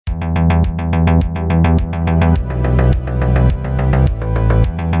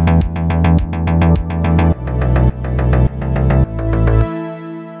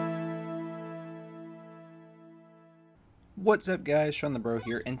What's up guys, Shawnthebro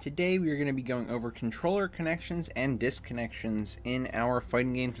here, and today we are going to be going over controller connections and disconnections in our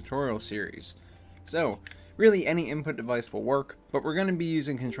fighting game tutorial series. So, really any input device will work, but we're going to be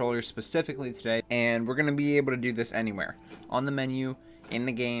using controllers specifically today, and we're going to be able to do this anywhere. On the menu, in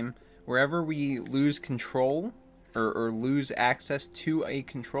the game, wherever we lose control or lose access to a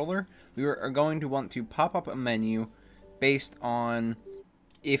controller, we are going to want to pop up a menu based on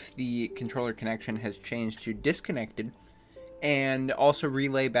if the controller connection has changed to disconnected, and also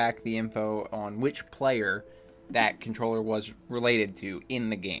relay back the info on which player that controller was related to in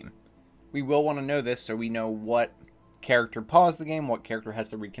the game. We will want to know this so we know what character paused the game, what character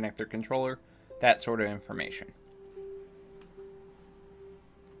has to reconnect their controller, that sort of information.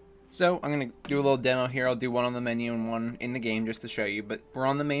 So I'm going to do a little demo here. I'll do one on the menu and one in the game just to show you, but we're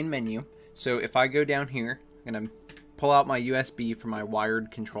on the main menu. So if I go down here, I'm going to pull out my USB for my wired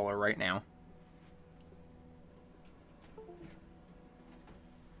controller right now.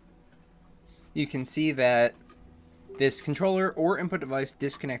 You can see that this controller or input device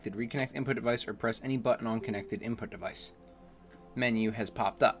disconnected. Reconnect input device or press any button on connected input device. Menu has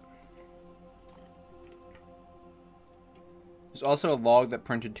popped up. There's also a log that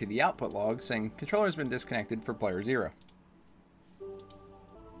printed to the output log saying controller has been disconnected for player 0.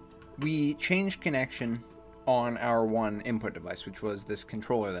 We changed connection on our one input device, which was this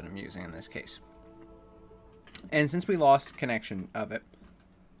controller that I'm using in this case. And since we lost connection of it,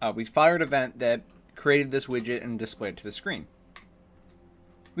 we fired an event that created this widget and displayed it to the screen.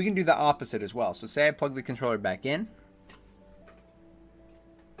 We can do the opposite as well. So say I plug the controller back in.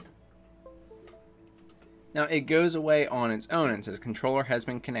 Now it goes away on its own and says controller has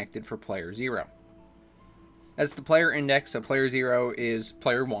been connected for player 0. That's the player index, so player 0 is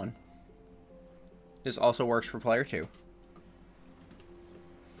player 1. This also works for player 2.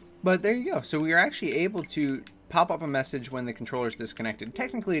 But there you go. So we are actually able to pop up a message when the controller is disconnected.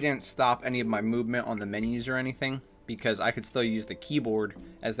 Technically, it didn't stop any of my movement on the menus or anything, because I could still use the keyboard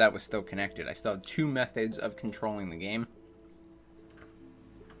as that was still connected. I still have two methods of controlling the game.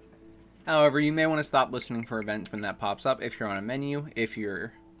 However, you may want to stop listening for events when that pops up if you're on a menu, if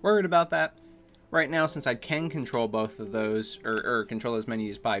you're worried about that. Right now, since I can control both of those, or control those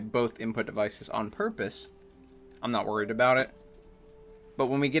menus by both input devices on purpose, I'm not worried about it. But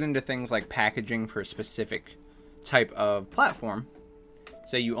when we get into things like packaging for a specific type of platform,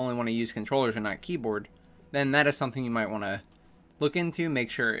 say you only want to use controllers and not keyboard, then that is something you might want to look into.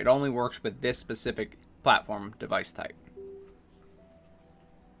 Make sure it only works with this specific platform device type.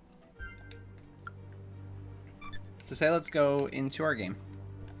 So say let's go into our game,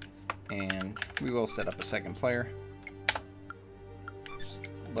 and we will set up a second player. Just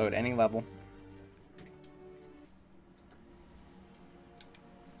load any level.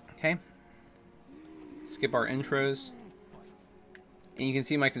 Okay. Skip our intros, and you can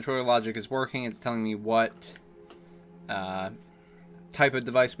see my controller logic is working. It's telling me what type of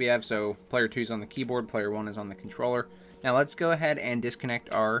device we have. So player 2 is on the keyboard, player 1 is on the controller. Now let's go ahead and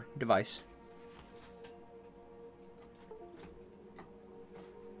disconnect our device.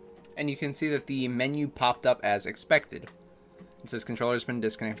 And you can see that the menu popped up as expected. It says controller has been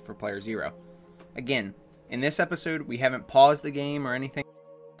disconnected for player 0. Again, in this episode, we haven't paused the game or anything.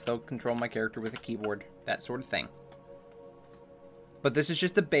 Still control my character with a keyboard, that sort of thing. But this is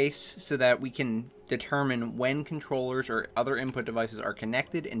just the base so that we can determine when controllers or other input devices are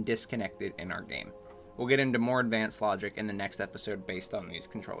connected and disconnected in our game. We'll get into more advanced logic in the next episode based on these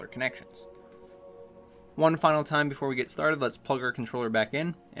controller connections. One final time before we get started, let's plug our controller back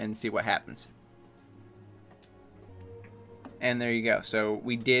in and see what happens. And there you go. So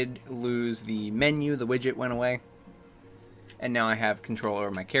we did lose the menu, the widget went away. And now I have control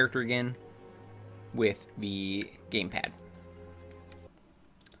over my character again with the gamepad.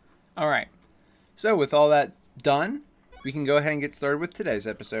 Alright, so with all that done, we can go ahead and get started with today's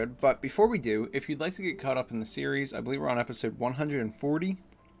episode. But before we do, if you'd like to get caught up in the series, I believe we're on episode 140.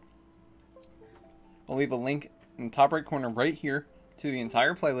 I'll leave a link in the top right corner right here to the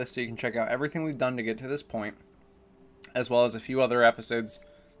entire playlist so you can check out everything we've done to get to this point, as well as a few other episodes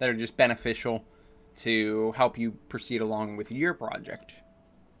that are just beneficial to help you proceed along with your project.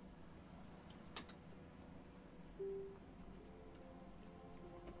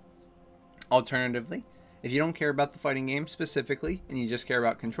 Alternatively, if you don't care about the fighting game specifically and you just care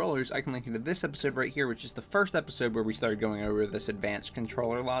about controllers, I can link you to this episode right here, which is the first episode where we started going over this advanced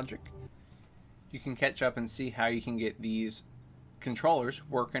controller logic. You can catch up and see how you can get these controllers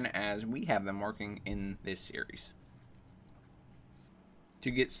working as we have them working in this series. To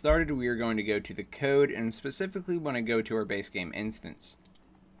get started, we are going to go to the code and specifically want to go to our base game instance.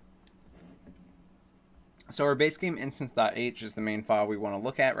 So our base game instance.h is the main file we want to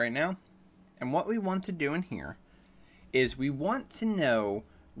look at right now. And what we want to do in here is we want to know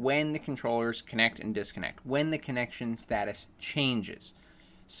when the controllers connect and disconnect, when the connection status changes.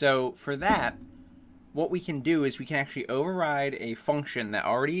 So for that, what we can do is we can actually override a function that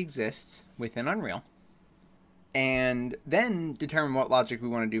already exists within Unreal and then determine what logic we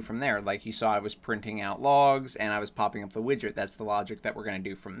want to do from there. Like you saw, I was printing out logs and I was popping up the widget. That's the logic that we're going to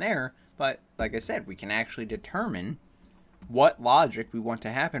do from there. But like I said, we can actually determine what logic we want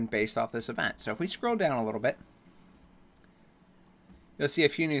to happen based off this event. So if we scroll down a little bit, you'll see a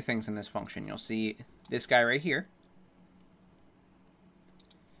few new things in this function. You'll see this guy right here.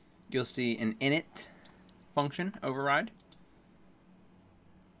 You'll see an init function override.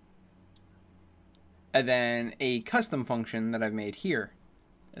 And then a custom function that I've made here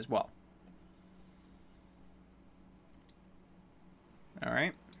as well. All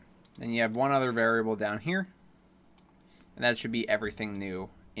right. Then you have one other variable down here. And that should be everything new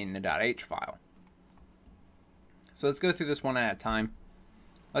in the .h file. So let's go through this one at a time.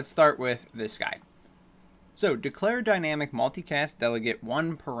 Let's start with this guy. So declare dynamic multicast delegate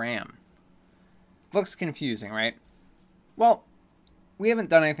 1 param. Looks confusing, right? Well, we haven't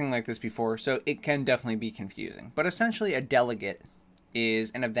done anything like this before, so it can definitely be confusing. But essentially a delegate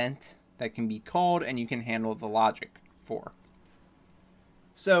is an event that can be called and you can handle the logic for.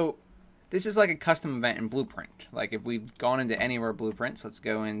 So this is like a custom event in Blueprint. Like if we've gone into any of our blueprints, let's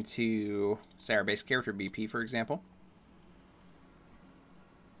go into, say, our base character BP, for example.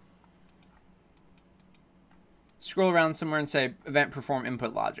 Scroll around somewhere and say event perform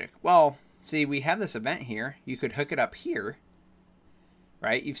input logic. Well, see, we have this event here. You could hook it up here,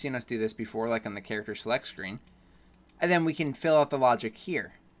 right? You've seen us do this before, like on the character select screen. And then we can fill out the logic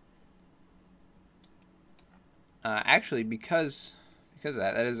here. Actually, because of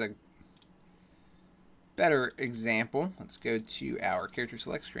that is a better example. Let's go to our character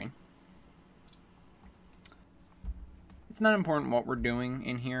select screen. It's not important what we're doing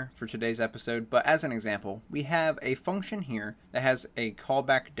in here for today's episode, but as an example, we have a function here that has a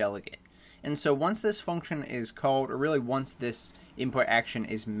callback delegate. And so once this function is called, or really once this input action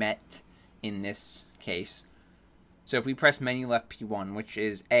is met in this case, so if we press menu left P1, which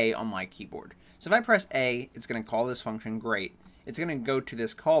is A on my keyboard. So if I press A, it's going to call this function, great. It's going to go to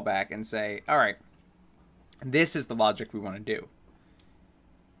this callback and say, all right, this is the logic we want to do.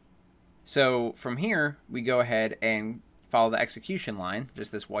 So from here, we go ahead and follow the execution line,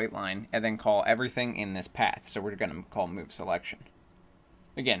 just this white line, and then call everything in this path. So we're going to call move selection.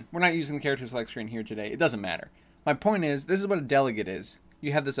 Again, we're not using the character select screen here today. It doesn't matter. My point is, this is what a delegate is.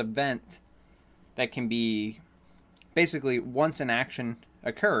 You have this event that can be basically once an action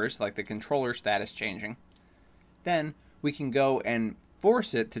occurs, like the controller status changing, then we can go and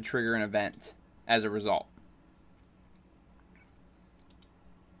force it to trigger an event as a result.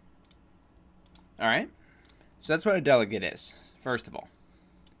 All right. So that's what a delegate is, first of all.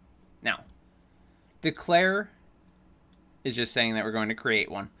 Now, declare is just saying that we're going to create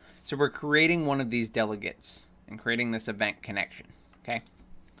one. So we're creating one of these delegates and creating this event connection, okay?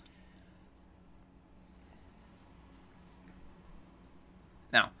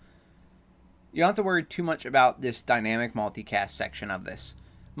 Now, you don't have to worry too much about this dynamic multicast section of this.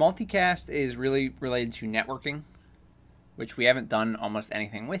 Multicast is really related to networking, which we haven't done almost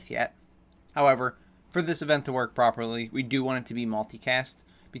anything with yet. However, for this event to work properly, we do want it to be multicast,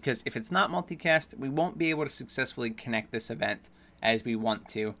 because if it's not multicast, we won't be able to successfully connect this event as we want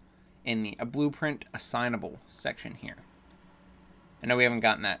to in the blueprint assignable section here. I know we haven't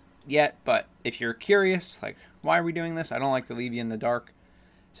gotten that yet, but if you're curious, like, why are we doing this? I don't like to leave you in the dark.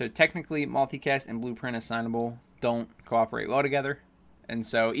 So technically, multicast and blueprint assignable don't cooperate well together. And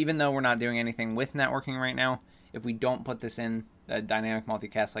so even though we're not doing anything with networking right now, if we don't put this in the dynamic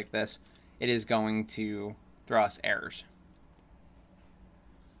multicast like this, it is going to throw us errors.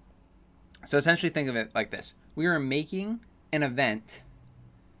 So essentially think of it like this. We are making an event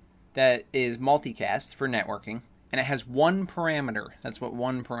that is multicast for networking, and it has one parameter. That's what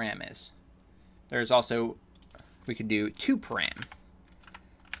one param is. There's also, we could do 2 param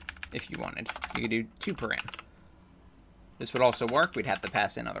if you wanted. You could do 2 param. This would also work. We'd have to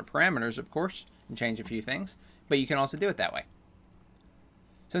pass in other parameters, of course, and change a few things, but you can also do it that way.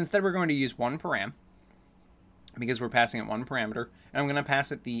 So instead we're going to use 1 param, because we're passing it 1 parameter, and I'm going to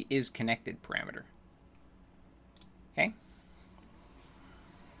pass it the isConnected parameter. Okay?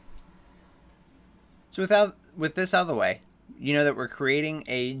 So with this out of the way, you know that we're creating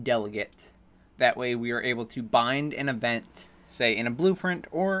a delegate. That way we are able to bind an event, say in a blueprint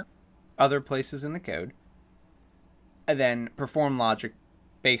or other places in the code, and then perform logic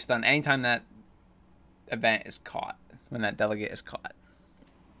based on any time that event is caught, when that delegate is caught.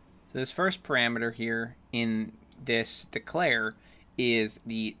 So this first parameter here in this declare is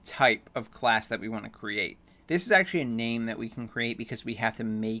the type of class that we want to create. This is actually a name that we can create because we have to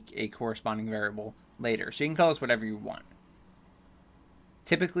make a corresponding variable later. So you can call this whatever you want.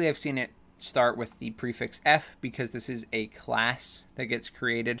 Typically, I've seen it start with the prefix F because this is a class that gets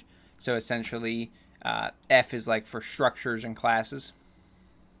created. So essentially, F is like for structures and classes.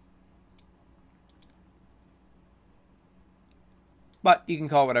 But you can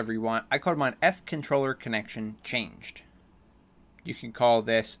call it whatever you want. I called mine F controller connection changed. You can call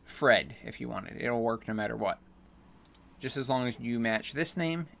this Fred if you wanted. It'll work no matter what. Just as long as you match this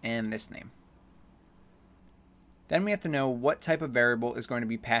name and this name. Then we have to know what type of variable is going to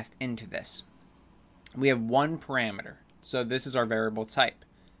be passed into this. We have one parameter. So this is our variable type.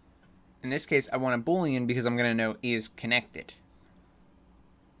 In this case, I want a Boolean because I'm going to know is connected.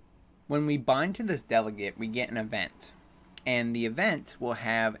 When we bind to this delegate, we get an event. And the event will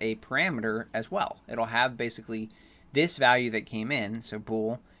have a parameter as well. It'll have basically this value that came in, so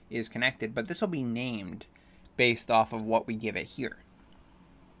bool is connected, but this will be named based off of what we give it here.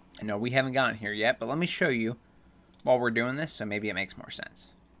 I know we haven't gotten here yet, but let me show you while we're doing this, so maybe it makes more sense.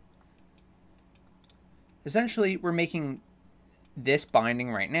 Essentially, we're making this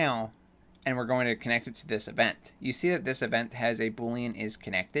binding right now, and we're going to connect it to this event. You see that this event has a Boolean is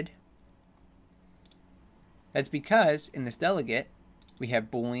connected. That's because in this delegate, we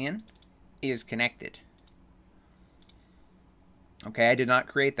have Boolean is connected. Okay, I did not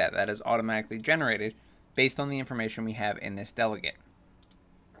create that. That is automatically generated based on the information we have in this delegate.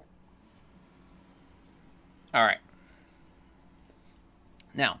 All right.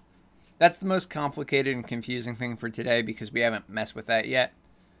 Now, that's the most complicated and confusing thing for today because we haven't messed with that yet.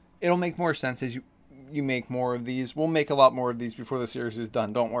 It'll make more sense as you make more of these. We'll make a lot more of these before the series is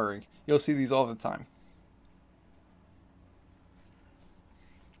done. Don't worry. You'll see these all the time.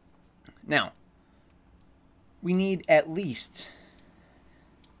 Now, we need at least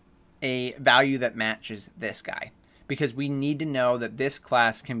a value that matches this guy because we need to know that this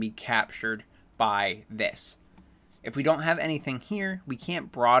class can be captured by this. If we don't have anything here, we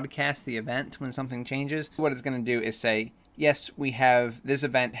can't broadcast the event when something changes. What it's going to do is say, yes, we have this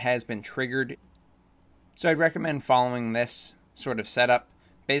event has been triggered. So I'd recommend following this sort of setup.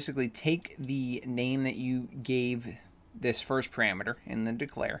 Basically, take the name that you gave this first parameter in the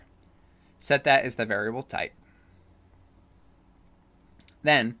declare. Set that as the variable type.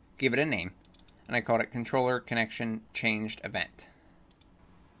 Then give it a name, and I called it controller connection changed event.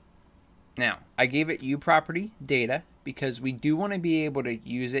 Now, I gave it uProperty data because we do want to be able to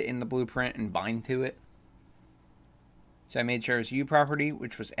use it in the blueprint and bind to it. So I made sure it was uProperty,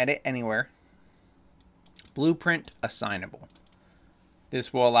 which was edit anywhere. Blueprint assignable.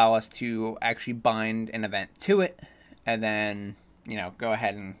 This will allow us to actually bind an event to it, and then go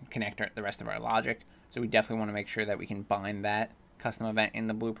ahead and connect the rest of our logic. So we definitely want to make sure that we can bind that custom event in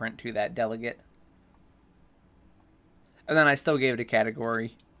the blueprint to that delegate. And then I still gave it a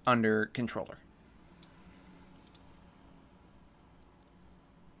category under controller.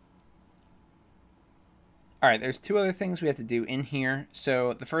 All right, there's two other things we have to do in here.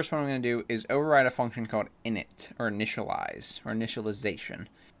 So the first one I'm going to do is override a function called init, or initialize, or initialization.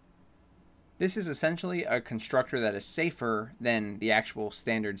 This is essentially a constructor that is safer than the actual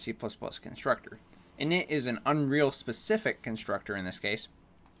standard C++ constructor. Init is an Unreal specific constructor in this case.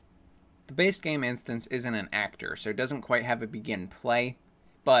 The base game instance isn't an actor, so it doesn't quite have a begin play,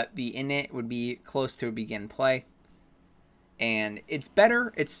 but the init would be close to a begin play. And it's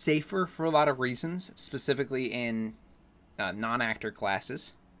better, it's safer for a lot of reasons, specifically in non-actor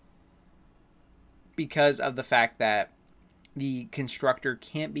classes, because of the fact that the constructor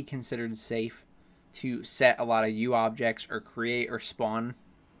can't be considered safe to set a lot of U objects or create or spawn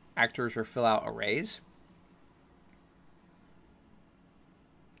actors or fill out arrays.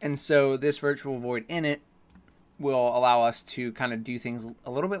 And so this virtual void init will allow us to kind of do things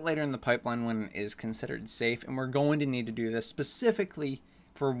a little bit later in the pipeline when it is considered safe. And we're going to need to do this specifically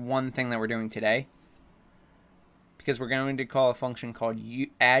for one thing that we're doing today, because we're going to call a function called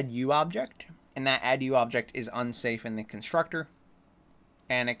addUObject. And that addUObject is unsafe in the constructor,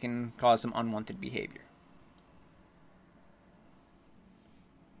 and it can cause some unwanted behavior.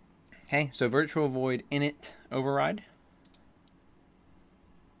 Okay, so virtual void init override.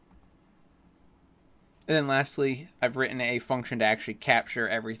 And then lastly, I've written a function to actually capture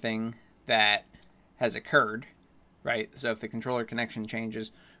everything that has occurred, right? So if the controller connection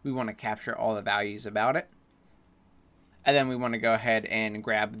changes, we want to capture all the values about it. And then we want to go ahead and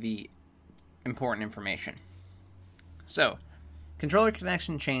grab the important information. So, Controller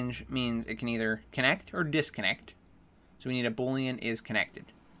connection change means it can either connect or disconnect. So we need a Boolean is connected.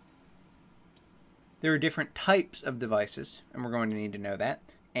 There are different types of devices, and we're going to need to know that.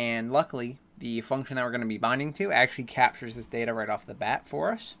 And luckily, the function that we're going to be binding to actually captures this data right off the bat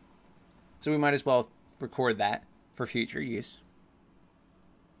for us. So we might as well record that for future use.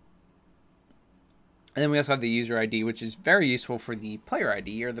 And then we also have the user ID, which is very useful for the player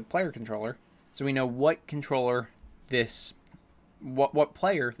ID or the player controller. So we know what controller this, what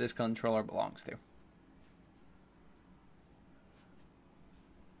player this controller belongs to.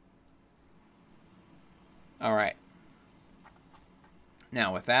 All right.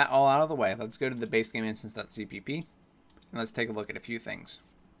 Now with that all out of the way, let's go to the base game instance.cpp and let's take a look at a few things.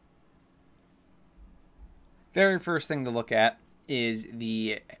 Very first thing to look at is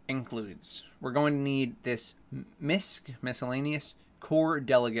the includes. We're going to need this miscellaneous core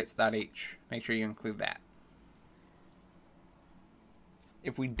delegates.h. Make sure you include that.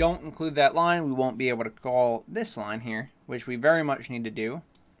 If we don't include that line, we won't be able to call this line here, which we very much need to do,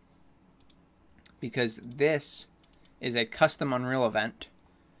 because this is a custom Unreal event.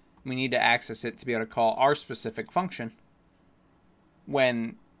 We need to access it to be able to call our specific function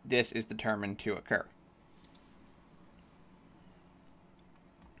when this is determined to occur.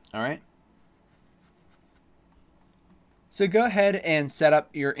 All right. So go ahead and set up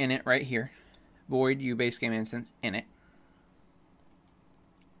your init right here. Void uBaseGameInstance init.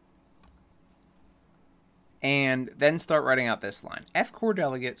 And then start writing out this line. fcore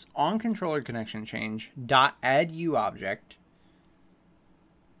delegates on controller connection change dot add uObject.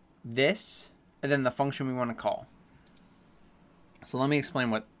 This, and then the function we want to call. So let me explain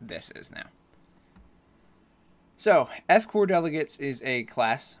what this is now. So fcore delegates is a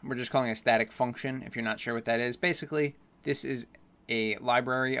class. We're just calling a static function if you're not sure what that is. Basically, this is a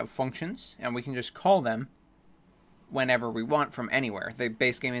library of functions, and we can just call them whenever we want from anywhere. The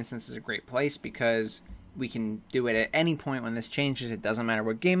base game instance is a great place because we can do it at any point when this changes. It doesn't matter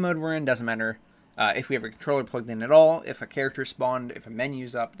what game mode we're in. Doesn't matter if we have a controller plugged in at all. If a character spawned. If a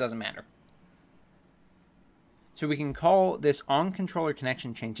menu's up. Doesn't matter. So we can call this on controller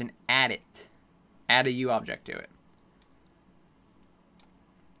connection change and add it. Add a uObject to it.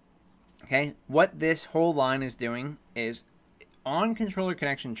 Okay. What this whole line is doing is on controller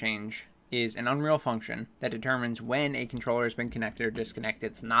connection change is an Unreal function that determines when a controller has been connected or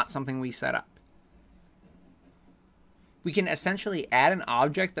disconnected. It's not something we set up. We can essentially add an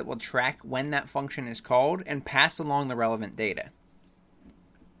object that will track when that function is called and pass along the relevant data.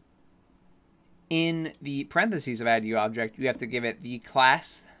 In the parentheses of add uObject, you have to give it the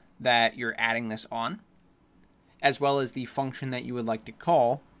class that you're adding this on, as well as the function that you would like to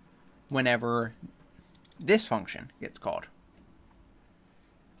call whenever this function gets called.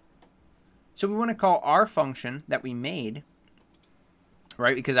 So we want to call our function that we made,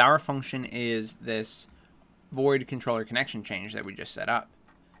 right? Because our function is this void controller connection change that we just set up.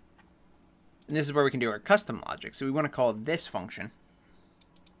 And this is where we can do our custom logic. So we want to call this function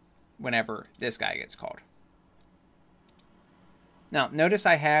whenever this guy gets called. Now, notice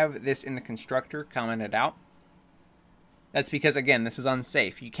I have this in the constructor commented out. That's because, again, this is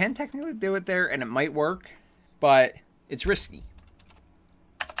unsafe. You can technically do it there, and it might work, but it's risky.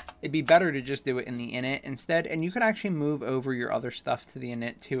 It'd be better to just do it in the init instead, and you could actually move over your other stuff to the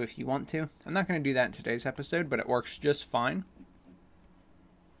init too if you want to. I'm not going to do that in today's episode, but it works just fine.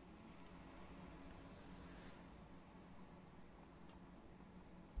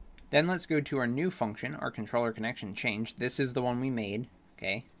 Then let's go to our new function, our controller connection change. This is the one we made,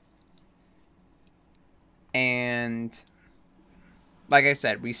 okay? And like I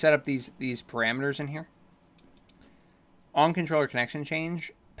said, we set up these parameters in here. On controller connection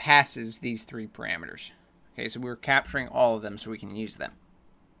change passes these three parameters. Okay, so we're capturing all of them so we can use them.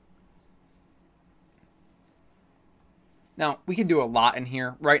 Now, we can do a lot in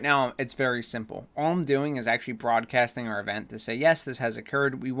here. Right now, it's very simple. All I'm doing is actually broadcasting our event to say, yes, this has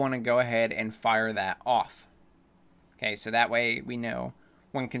occurred. We want to go ahead and fire that off. Okay, so that way we know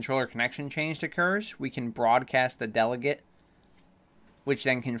when controller connection change occurs, we can broadcast the delegate, which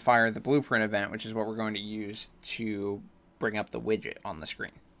then can fire the blueprint event, which is what we're going to use to bring up the widget on the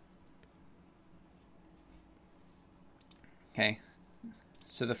screen. Okay,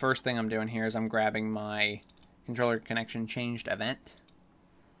 so the first thing I'm doing here is I'm grabbing my controller connection changed event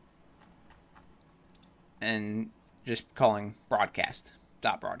and just calling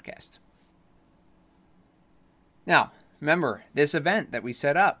broadcast.broadcast. Now, remember this event that we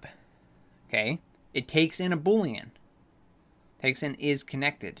set up, okay, it takes in a Boolean, takes in is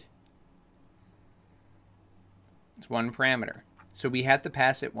connected. It's one parameter. So we have to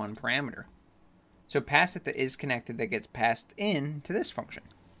pass it one parameter. So pass it the is connected that gets passed in to this function.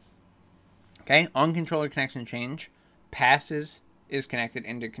 Okay, on controller connection change, passes is connected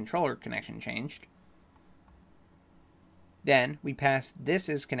into controller connection changed. Then we pass this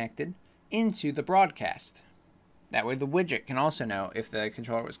is connected into the broadcast. That way the widget can also know if the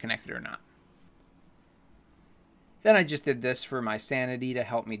controller was connected or not. Then I just did this for my sanity to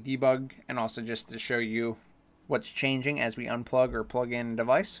help me debug and also just to show you what's changing as we unplug or plug in a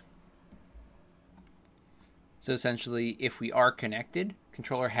device. So essentially, if we are connected,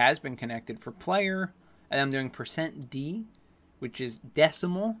 controller has been connected for player, and I'm doing %d, which is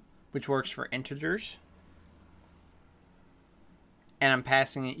decimal, which works for integers. And I'm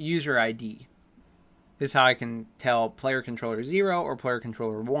passing it user ID. This is how I can tell player controller 0 or player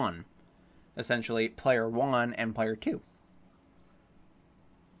controller 1. Essentially, player 1 and player 2.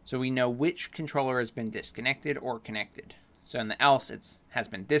 So we know which controller has been disconnected or connected. So in the else, it has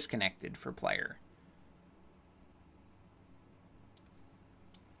been disconnected for player.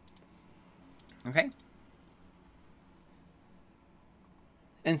 Okay.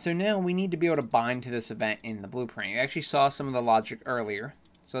 And so now we need to be able to bind to this event in the blueprint. You actually saw some of the logic earlier.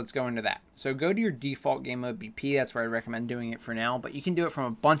 So let's go into that. So go to your default game mode BP. That's where I recommend doing it for now. But you can do it from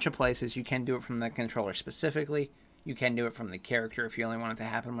a bunch of places. You can do it from the controller specifically. You can do it from the character if you only want it to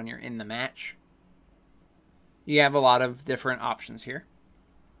happen when you're in the match. You have a lot of different options here.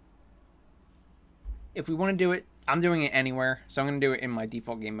 If we want to do it, I'm doing it anywhere. So I'm going to do it in my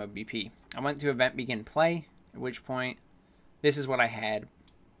default game mode BP. I went to event begin play, at which point this is what I had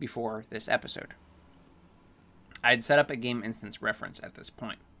before this episode. I had set up a game instance reference at this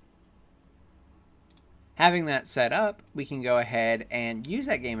point. Having that set up, we can go ahead and use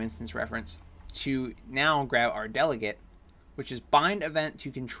that game instance reference to now grab our delegate, which is bind event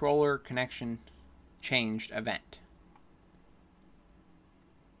to controller connection changed event.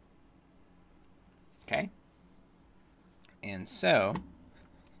 Okay. And so,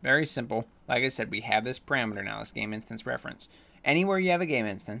 very simple. Like I said, we have this parameter now, this game instance reference. Anywhere you have a game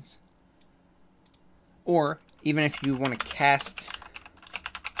instance, or even if you want to cast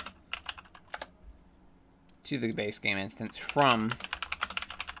to the base game instance from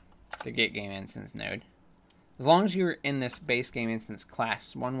the get game instance node, as long as you're in this base game instance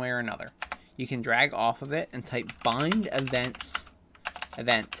class one way or another, you can drag off of it and type bind events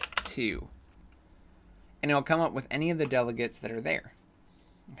event to, and it'll come up with any of the delegates that are there.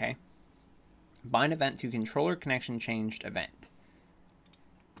 Okay, bind event to controller connection changed event.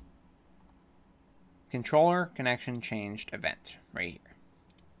 Controller connection changed event right here.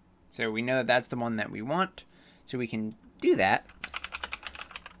 So we know that that's the one that we want. So we can do that.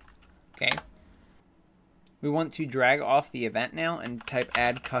 Okay. We want to drag off the event now and type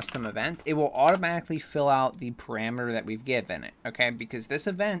add custom event. It will automatically fill out the parameter that we've given it. Okay. Because this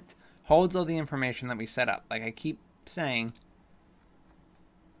event holds all the information that we set up. Like I keep saying,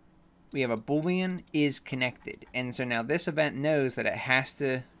 we have a Boolean is connected. And so now this event knows that it has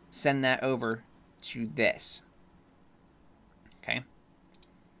to send that over to this. Okay.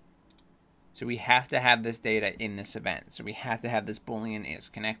 So we have to have this data in this event. So we have to have this Boolean is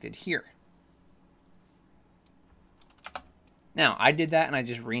connected here. Now, I did that and I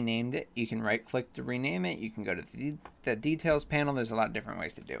just renamed it. You can right click to rename it. You can go to the details panel. There's a lot of different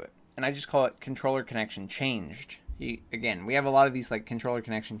ways to do it. And I just call it controller connection changed. Again, we have a lot of these like controller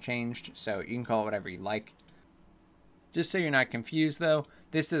connection changed. So you can call it whatever you like. Just so you're not confused though,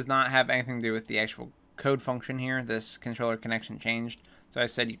 this does not have anything to do with the actual code function here, this controller connection changed. So I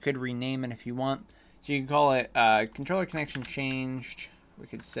said you could rename it if you want. So you can call it controller connection changed. We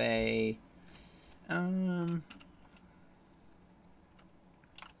could say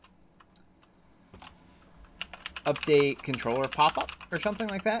update controller pop-up or something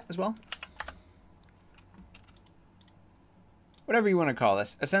like that as well. Whatever you want to call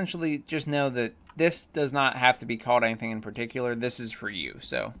this. Essentially, just know that this does not have to be called anything in particular. This is for you.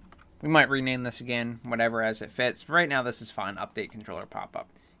 So we might rename this again, whatever as it fits. But right now, this is fine. Update controller pop-up.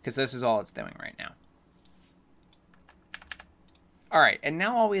 Because this is all it's doing right now. Alright, and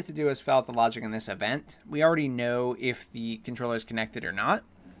now all we have to do is fill out the logic in this event. We already know if the controller is connected or not.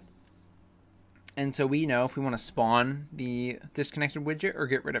 And so we know if we want to spawn the disconnected widget or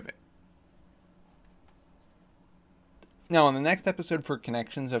get rid of it. Now, in the next episode for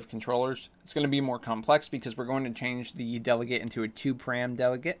connections of controllers, it's going to be more complex because we're going to change the delegate into a 2-param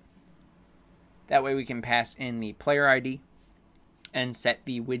delegate. That way we can pass in the player ID and set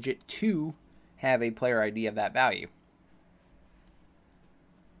the widget to have a player ID of that value.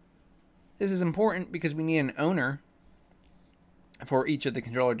 This is important because we need an owner for each of the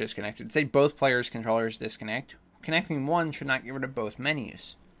controller disconnected. Say both players' controllers disconnect. Connecting one should not get rid of both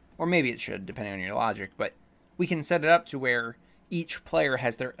menus. or maybe it should, depending on your logic, but we can set it up to where each player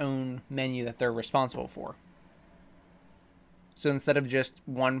has their own menu that they're responsible for. So instead of just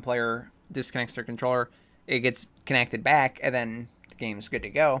one player disconnects their controller, it gets connected back, and then the game's good to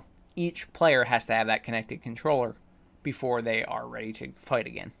go. Each player has to have that connected controller before they are ready to fight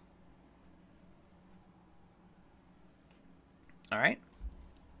again. Alright.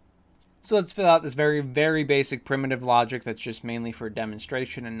 So let's fill out this very, very basic primitive logic that's just mainly for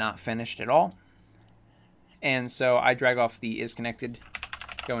demonstration and not finished at all. And so I drag off the is connected,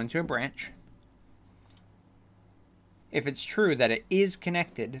 go into a branch. If it's true that it is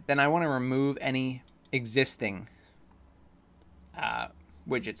connected, then I want to remove any existing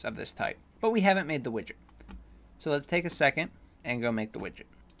widgets of this type. But we haven't made the widget. So let's take a second and go make the widget.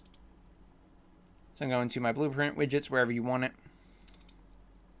 So I'm going to my blueprint widgets, wherever you want it.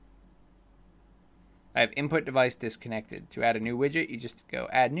 I have input device disconnected. To add a new widget, you just go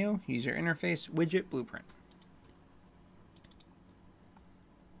add new, user interface, widget, blueprint.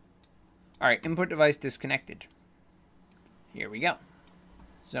 Alright, input device disconnected. Here we go.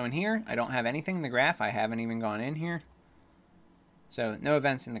 So in here, I don't have anything in the graph. I haven't even gone in here. So no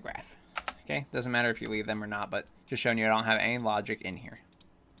events in the graph. Okay, doesn't matter if you leave them or not, but just showing you I don't have any logic in here.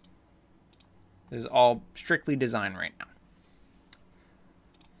 This is all strictly design right now.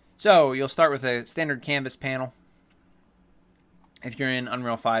 So you'll start with a standard canvas panel. If you're in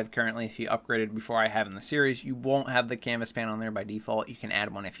Unreal 5 currently, if you upgraded before I have in the series, you won't have the canvas panel in there by default. You can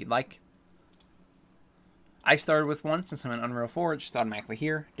add one if you'd like. I started with one since I'm in Unreal 4, it's just automatically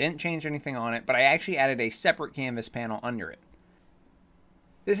here. Didn't change anything on it, but I actually added a separate canvas panel under it.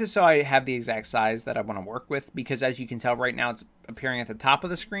 This is so I have the exact size that I want to work with, because as you can tell right now, it's appearing at the top of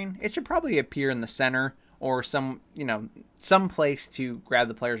the screen. It should probably appear in the center or some place to grab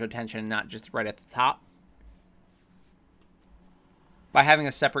the player's attention, not just right at the top. By having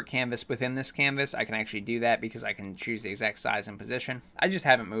a separate canvas within this canvas, I can actually do that because I can choose the exact size and position. I just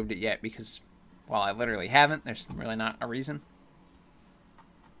haven't moved it yet because, well, I literally haven't. There's really not a reason.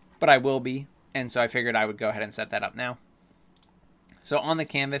 But I will be, and so I figured I would go ahead and set that up now. So on the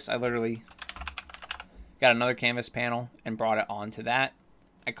canvas, I literally got another canvas panel and brought it onto that.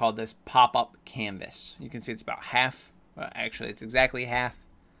 I called this pop-up canvas. You can see it's about half. Well, actually, it's exactly half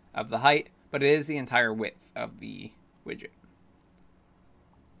of the height, but it is the entire width of the widget.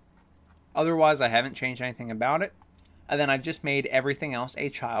 Otherwise, I haven't changed anything about it. And then I've just made everything else a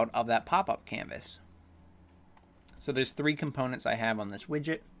child of that pop-up canvas. So there's 3 components I have on this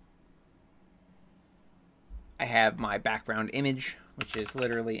widget. I have my background image, which is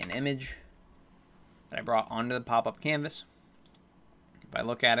literally an image that I brought onto the pop-up canvas. If I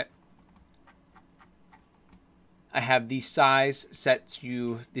look at it, I have the size set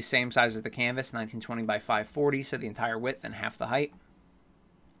to the same size as the canvas, 1920 by 540, so the entire width and half the height.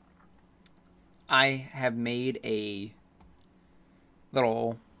 I have made a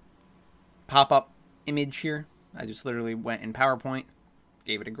little pop-up image here. I just literally went in PowerPoint,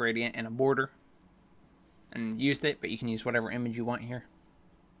 gave it a gradient and a border, and used it, but you can use whatever image you want here.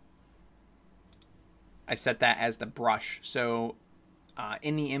 I set that as the brush. So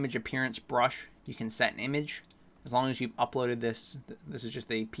in the image appearance brush, you can set an image. As long as you've uploaded this, this is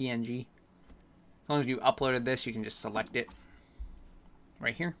just a PNG. As long as you've uploaded this, you can just select it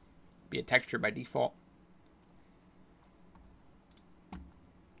right here. Be a texture by default.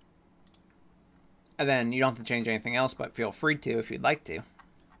 And then you don't have to change anything else, but feel free to if you'd like to.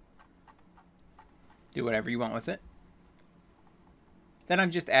 Do whatever you want with it. Then I've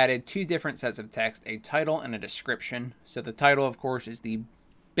just added 2 different sets of text, a title and a description. So the title, of course, is the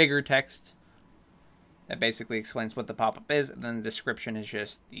bigger text that basically explains what the pop-up is, and then the description is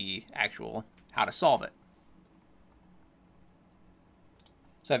just the actual how to solve it.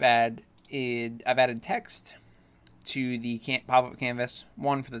 So I've added text to the pop-up canvas,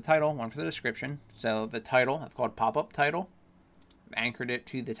 one for the title, one for the description. So the title, I've called pop-up title. I've anchored it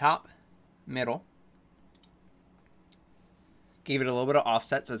to the top, middle. Gave it a little bit of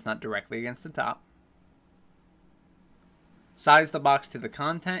offset so it's not directly against the top. Size the box to the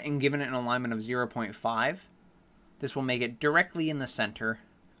content and given it an alignment of 0.5. This will make it directly in the center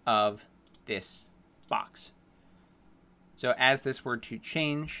of this box. So as this were to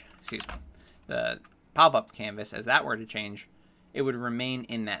change, the pop-up canvas, as that were to change, it would remain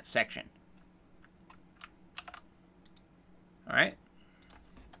in that section. All right.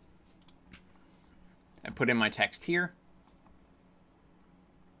 I put in my text here.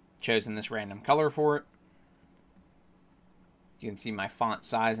 Chosen this random color for it. You can see my font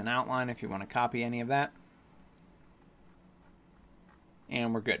size and outline if you want to copy any of that.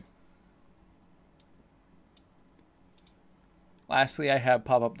 And we're good. Lastly, I have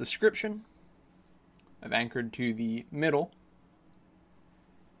pop-up description. I've anchored to the middle,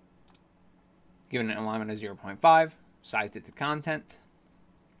 given an alignment of 0.5, sized it to content,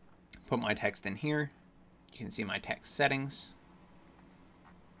 put my text in here. You can see my text settings.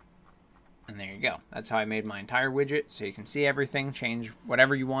 And there you go. That's how I made my entire widget. So you can see everything, change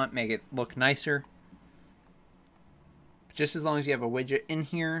whatever you want, make it look nicer. Just as long as you have a widget in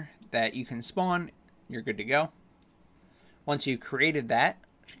here that you can spawn, you're good to go. Once you've created that,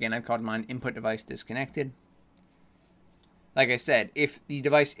 which again I've called mine input device disconnected. Like I said, if the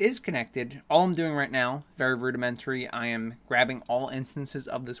device is connected, all I'm doing right now, very rudimentary, I am grabbing all instances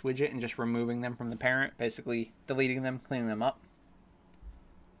of this widget and just removing them from the parent, basically deleting them, cleaning them up.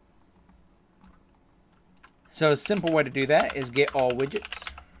 So a simple way to do that is get all widgets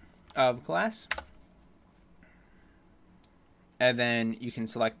of class. And then you can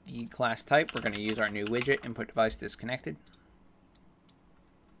select the class type. We're going to use our new widget, input device disconnected.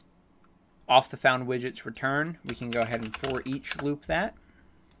 Off the found widgets return, we can go ahead and for each loop that.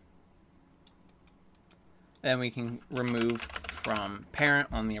 Then we can remove from parent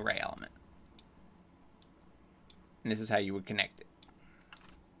on the array element. And this is how you would connect it.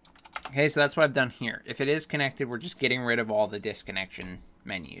 Okay, so that's what I've done here. If it is connected, we're just getting rid of all the disconnection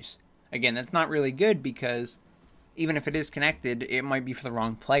menus. Again, that's not really good because even if it is connected, it might be for the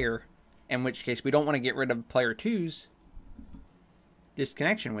wrong player, in which case we don't want to get rid of player 2's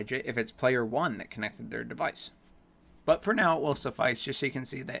disconnection widget if it's player 1 that connected their device. But for now, it will suffice just so you can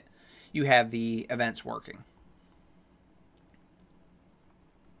see that you have the events working.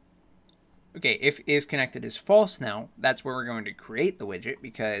 Okay, if is connected is false now, that's where we're going to create the widget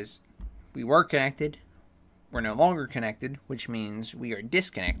because we were connected, we're no longer connected, which means we are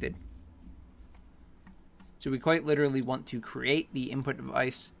disconnected. So we quite literally want to create the input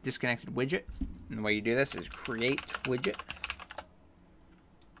device disconnected widget. And the way you do this is create widget.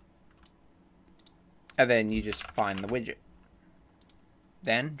 And then you just find the widget.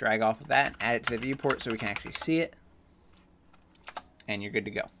 Then drag off of that and add it to the viewport so we can actually see it. And you're good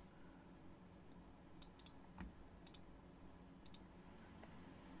to go.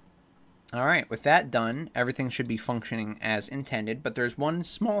 Alright, with that done, everything should be functioning as intended, but there's one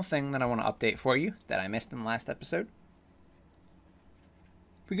small thing that I want to update for you that I missed in the last episode.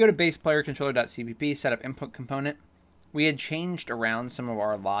 If we go to baseplayercontroller.cpp, set up input component, we had changed around some of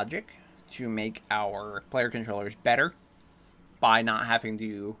our logic to make our player controllers better by not having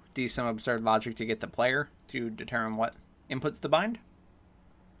to do some absurd logic to get the player to determine what inputs to bind.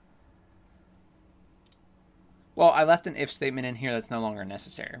 Well, I left an if statement in here that's no longer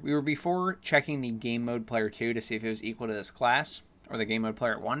necessary. We were before checking the game mode player 2 to see if it was equal to this class, or the game mode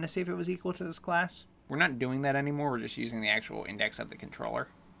player 1 to see if it was equal to this class. We're not doing that anymore, we're just using the actual index of the controller.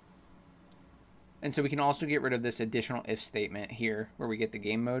 And so we can also get rid of this additional if statement here, where we get the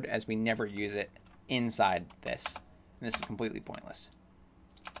game mode, as we never use it inside this. And this is completely pointless.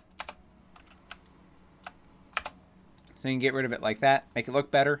 So you can get rid of it like that, make it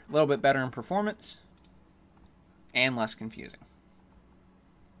look better, a little bit better in performance, and less confusing.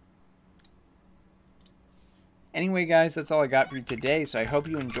 Anyway, guys, that's all I got for you today, so I hope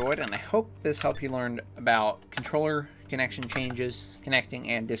you enjoyed, and I hope this helped you learn about controller connection changes, connecting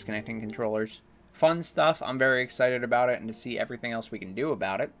and disconnecting controllers. Fun stuff. I'm very excited about it and to see everything else we can do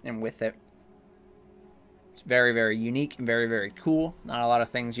about it and with it. It's very, very unique and very, very cool. Not a lot of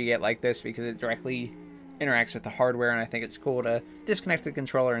things you get like this because it directly interacts with the hardware, and I think it's cool to disconnect the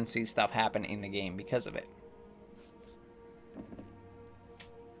controller and see stuff happen in the game because of it.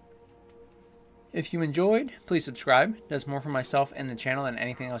 If you enjoyed, please subscribe. It does more for myself and the channel than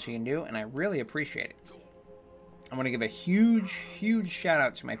anything else you can do, and I really appreciate it. I want to give a huge, huge shout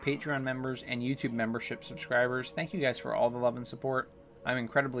out to my Patreon members and YouTube membership subscribers. Thank you guys for all the love and support. I'm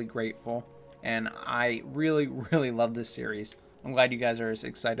incredibly grateful, and I really, really love this series. I'm glad you guys are as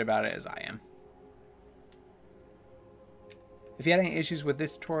excited about it as I am. If you had any issues with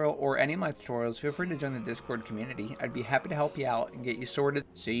this tutorial or any of my tutorials, feel free to join the Discord community. I'd be happy to help you out and get you sorted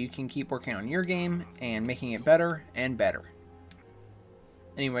so you can keep working on your game and making it better and better.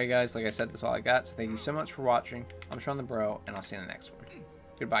 Anyway, guys, like I said, that's all I got, so thank you so much for watching. I'm Shawnthebro, and I'll see you in the next one.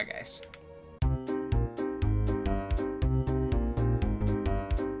 Goodbye, guys.